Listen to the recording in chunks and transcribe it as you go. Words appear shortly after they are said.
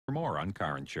For more on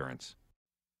car insurance.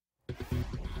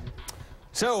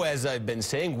 So, as I've been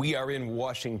saying, we are in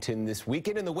Washington this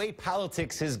weekend, and the way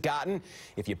politics has gotten,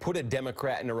 if you put a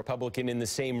Democrat and a Republican in the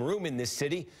same room in this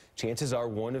city, chances are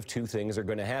one of two things are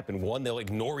going to happen. One, they'll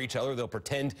ignore each other, they'll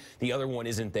pretend the other one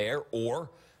isn't there, or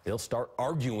they'll start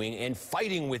arguing and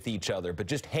fighting with each other. But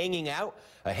just hanging out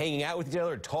with each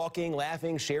other, talking,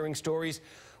 laughing, sharing stories,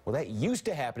 well, that used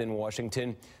to happen in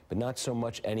Washington, but not so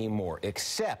much anymore,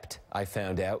 except, I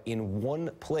found out, in one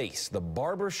place, the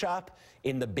barber shop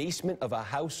in the basement of a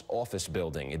House office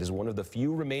building. It is one of the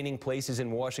few remaining places in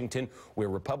Washington where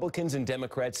Republicans and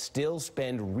Democrats still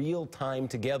spend real time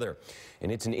together.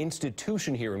 And it's an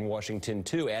institution here in Washington,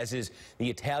 too, as is the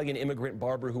Italian immigrant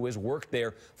barber who has worked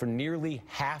there for nearly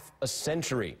half a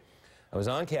century. I was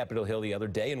on Capitol Hill the other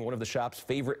day, and one of the shop's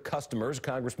favorite customers,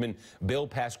 Congressman Bill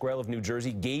Pascrell of New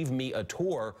Jersey, gave me a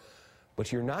tour.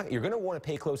 But you're going to want to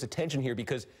pay close attention here,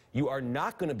 because you are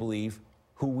not going to believe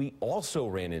who we also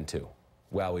ran into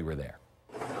while we were there.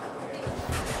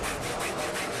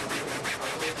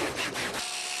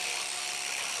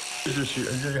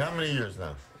 How many years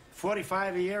now?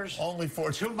 45 years. Only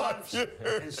 42 months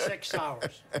and 6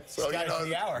 hours. So, got it for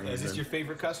the hour. Is this your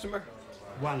favorite customer?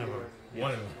 One of them.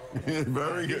 One of them.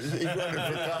 Very good. He's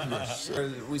running for Congress.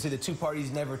 We say the two parties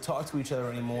never talk to each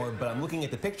other anymore, but I'm looking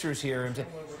at the pictures here, and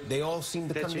they all seem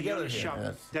to come together here.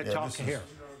 Yeah. They're talking here.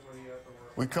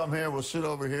 We come here, we'll sit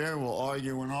over here, we'll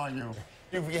argue and argue.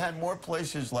 If we had more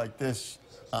places like this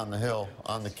on the Hill,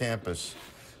 on the campus,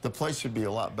 the place would be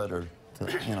a lot better,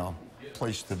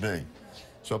 place to be.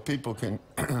 So people can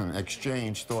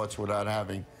exchange thoughts without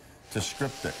having to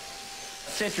script it.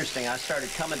 It's interesting. I started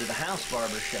coming to the House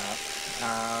barber shop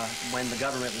when the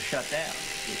government was shut down,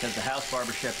 because the House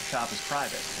barber shop is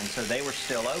private, and so they were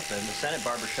still open. The Senate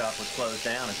barber shop was closed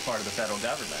down as part of the federal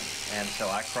government, and so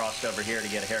I crossed over here to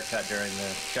get a haircut during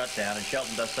the shutdown, and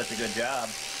Shelton does such a good job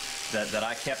that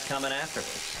I kept coming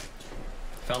afterwards.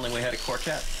 If only we had a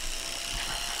quartet.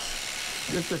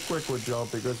 Just a quick one, Joe,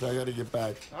 because I got to get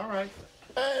back. All right.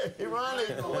 Hey, Ronnie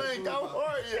Flink, how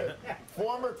are you?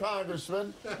 Former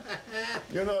congressman.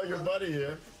 You know your buddy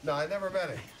here. No, I never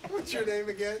met him. What's your name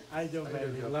again? I do,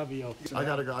 baby. Love you. I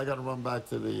gotta go. I gotta run back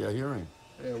to the hearing.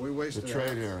 Yeah, we wasted the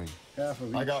trade hearing. Half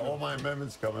of I got all my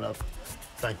amendments coming up.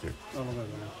 Thank you.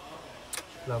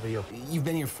 Love you. You've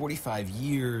been here 45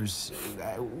 years.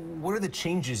 What are the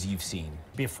changes you've seen?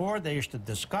 Before, they used to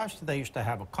discuss, they used to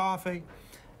have a coffee,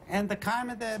 and the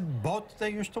kind of they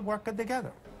used to work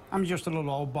together. I'm just a little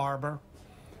old barber,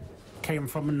 came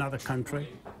from another country,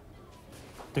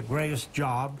 the greatest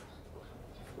job.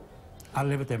 I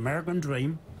live with the American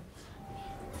dream,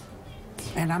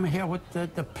 and I'm here with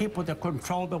the people that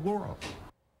control the world.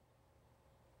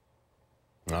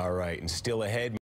 All right, and still ahead.